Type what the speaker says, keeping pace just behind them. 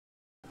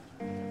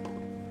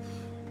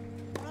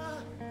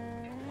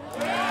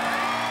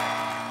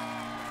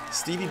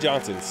Stevie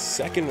Johnson's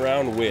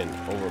second-round win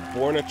over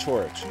Borna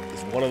Coric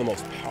is one of the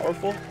most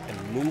powerful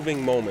and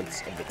moving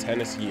moments of the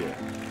tennis year.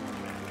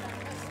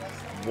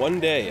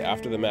 One day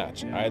after the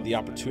match, I had the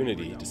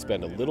opportunity to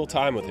spend a little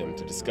time with him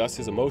to discuss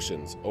his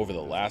emotions over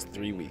the last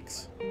 3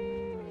 weeks.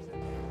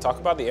 Talk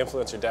about the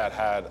influence your dad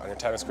had on your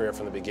tennis career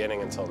from the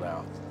beginning until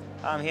now.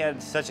 He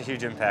had such a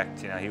huge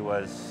impact. He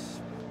was,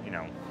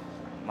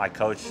 my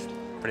coach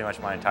pretty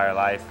much my entire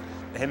life.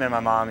 Him and my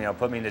mom,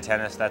 put me into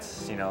tennis.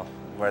 That's,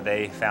 where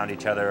they found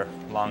each other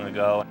long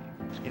ago.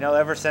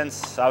 Ever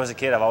since I was a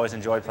kid, I've always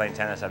enjoyed playing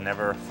tennis. I've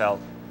never felt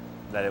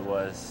that it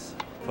was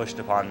pushed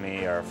upon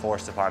me or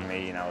forced upon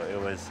me. It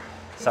was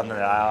something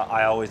that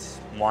I always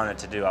wanted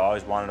to do. I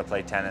always wanted to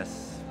play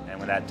tennis. And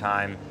when that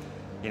time,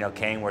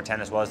 came where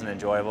tennis wasn't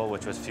enjoyable,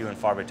 which was few and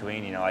far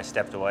between, I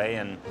stepped away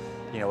and,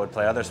 would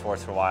play other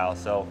sports for a while.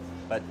 So,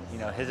 but,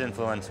 his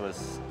influence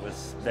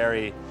was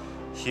very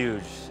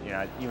huge,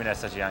 even at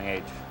such a young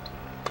age.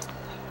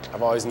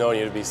 I've always known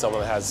you to be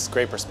someone that has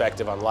great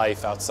perspective on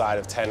life outside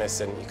of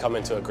tennis, and you come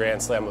into a Grand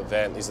Slam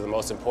event. These are the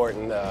most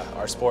important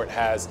our sport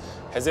has.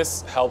 Has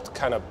this helped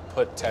kind of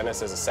put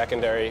tennis as a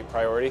secondary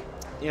priority?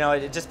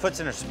 It just puts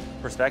in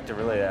perspective,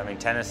 really. I mean,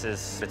 tennis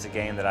it's a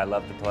game that I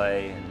love to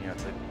play, and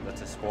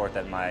it's a sport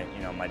that my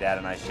dad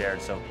and I shared,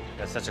 so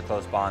it's such a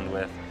close bond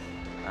with.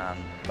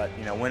 But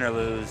win or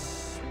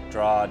lose,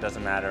 draw, it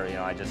doesn't matter.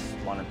 I just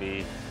want to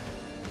be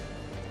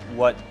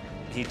what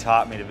he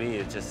taught me to be.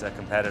 It's just a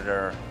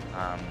competitor,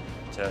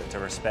 to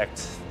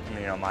respect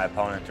my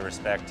opponent, to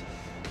respect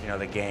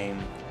the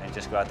game, and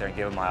just go out there and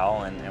give it my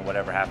all, and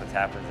whatever happens,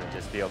 happens, and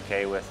just be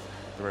okay with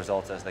the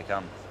results as they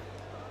come.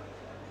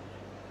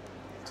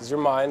 Does your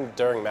mind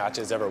during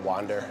matches ever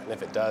wander? And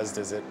if it does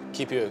it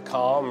keep you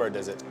calm, or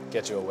does it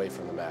get you away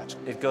from the match?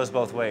 It goes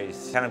both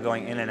ways, kind of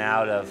going in and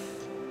out of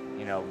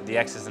the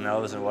X's and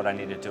O's and what I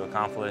needed to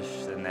accomplish,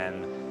 and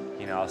then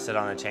I'll sit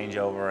on a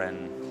changeover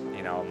and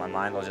my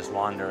mind will just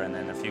wander, and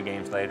then a few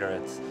games later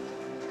it's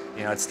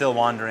still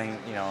wandering,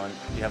 and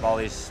you have all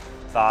these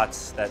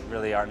thoughts that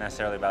really aren't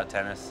necessarily about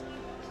tennis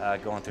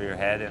going through your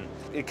head, and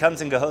it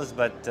comes and goes,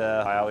 but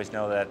I always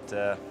know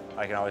that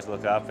I can always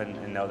look up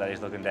and know that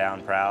he's looking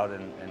down proud,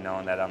 and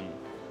knowing that I'm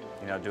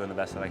doing the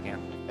best that I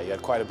can. You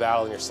had quite a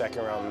battle in your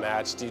second round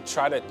match. Do you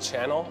try to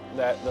channel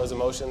those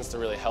emotions to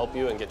really help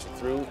you and get you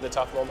through the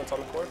tough moments on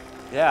the court?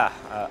 Yeah,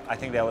 I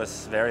think that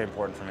was very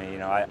important for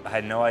me. I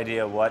had no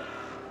idea what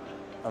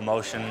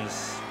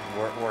emotions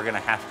were going to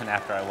happen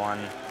after I won.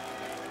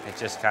 It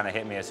just kind of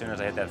hit me as soon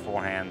as I hit that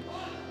forehand,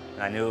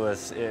 and I knew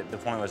the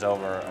point was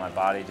over. My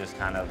body just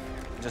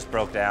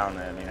broke down.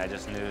 I mean, I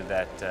just knew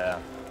that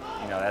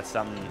that's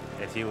something,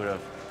 if he would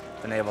have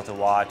been able to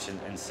watch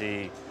and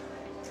see,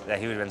 that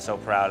he would have been so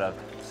proud of.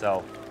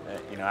 So,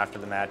 after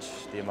the match,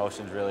 the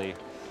emotions really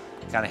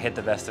kind of hit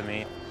the best of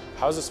me.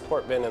 How's the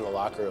support been in the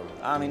locker room?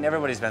 I mean,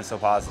 everybody's been so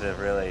positive,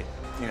 really.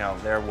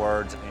 Their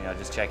words,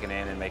 just checking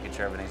in and making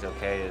sure everything's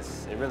okay,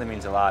 it really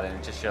means a lot, and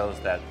it just shows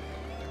that,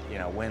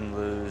 win,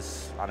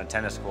 lose on a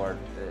tennis court,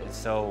 it's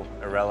so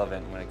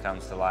irrelevant when it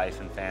comes to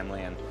life and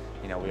family, and,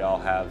 we all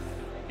have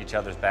each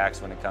other's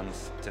backs when it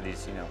comes to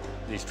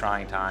these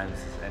trying times,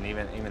 and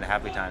even the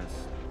happy times.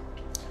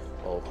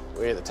 Well,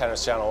 we at the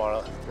Tennis Channel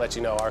want to let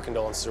you know our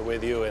condolences are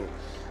with you, and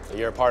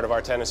you're a part of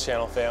our Tennis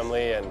Channel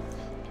family, and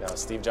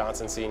Steve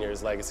Johnson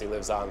Sr.'s legacy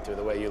lives on through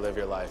the way you live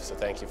your life, so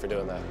thank you for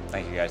doing that.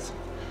 Thank you, guys.